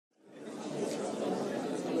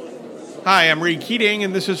Hi, I'm Reed Keating,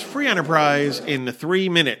 and this is Free Enterprise in 3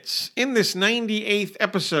 minutes. In this 98th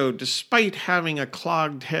episode, despite having a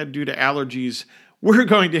clogged head due to allergies, we're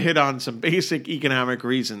going to hit on some basic economic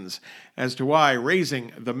reasons as to why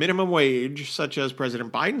raising the minimum wage, such as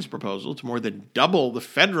President Biden's proposal to more than double the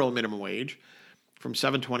federal minimum wage from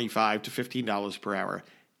 $7.25 to $15 per hour,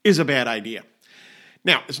 is a bad idea.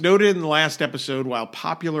 Now, as noted in the last episode, while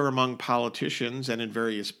popular among politicians and in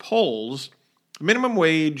various polls, minimum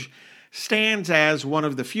wage stands as one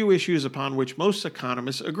of the few issues upon which most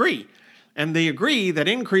economists agree. And they agree that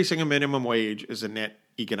increasing a minimum wage is a net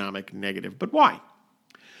economic negative. But why?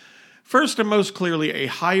 First and most clearly, a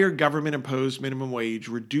higher government-imposed minimum wage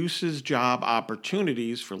reduces job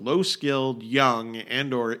opportunities for low-skilled, young,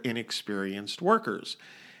 and or inexperienced workers.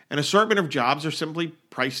 An assortment of jobs are simply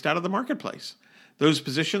priced out of the marketplace. Those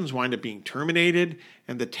positions wind up being terminated,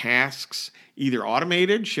 and the tasks either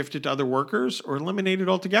automated, shifted to other workers, or eliminated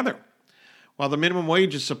altogether. While the minimum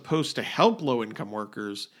wage is supposed to help low-income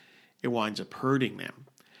workers, it winds up hurting them.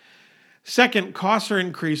 Second, costs are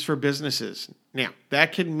increased for businesses. Now,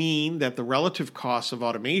 that can mean that the relative costs of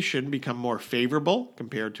automation become more favorable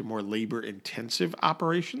compared to more labor-intensive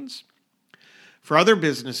operations. For other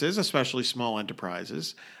businesses, especially small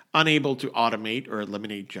enterprises, unable to automate or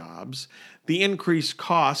eliminate jobs, the increased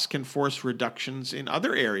costs can force reductions in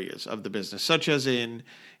other areas of the business, such as in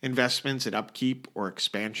investments in upkeep or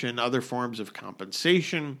expansion, other forms of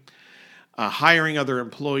compensation, hiring other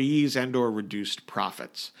employees, and or reduced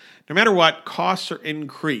profits. No matter what, costs are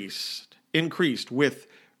increased with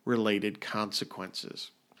related consequences.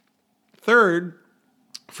 Third,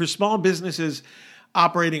 for small businesses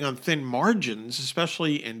operating on thin margins,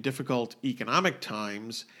 especially in difficult economic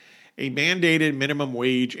times, a mandated minimum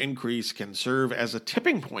wage increase can serve as a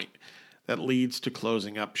tipping point that leads to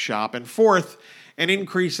closing up shop. And fourth, an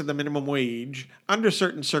increase in the minimum wage under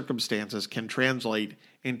certain circumstances can translate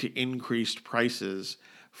into increased prices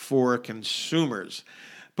for consumers.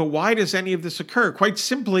 But why does any of this occur? Quite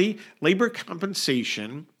simply, labor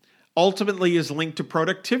compensation ultimately is linked to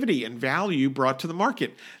productivity and value brought to the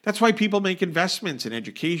market. That's why people make investments in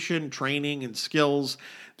education, training, and skills.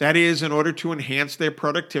 That is, in order to enhance their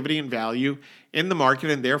productivity and value in the market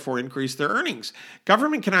and therefore increase their earnings.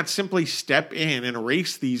 Government cannot simply step in and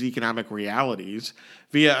erase these economic realities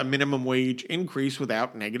via a minimum wage increase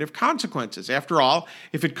without negative consequences. After all,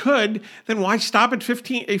 if it could, then why stop at a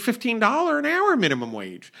 $15 an hour minimum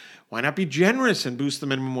wage? Why not be generous and boost the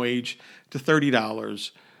minimum wage to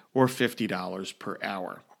 $30 or $50 per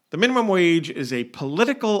hour? The minimum wage is a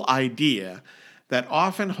political idea that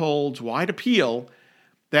often holds wide appeal.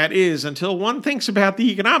 That is, until one thinks about the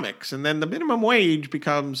economics, and then the minimum wage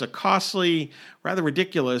becomes a costly, rather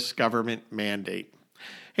ridiculous government mandate.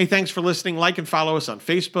 Hey, thanks for listening. Like and follow us on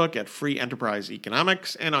Facebook at Free Enterprise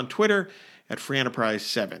Economics and on Twitter at Free Enterprise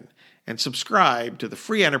 7. And subscribe to the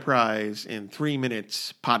Free Enterprise in 3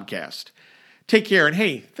 Minutes podcast. Take care, and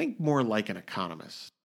hey, think more like an economist.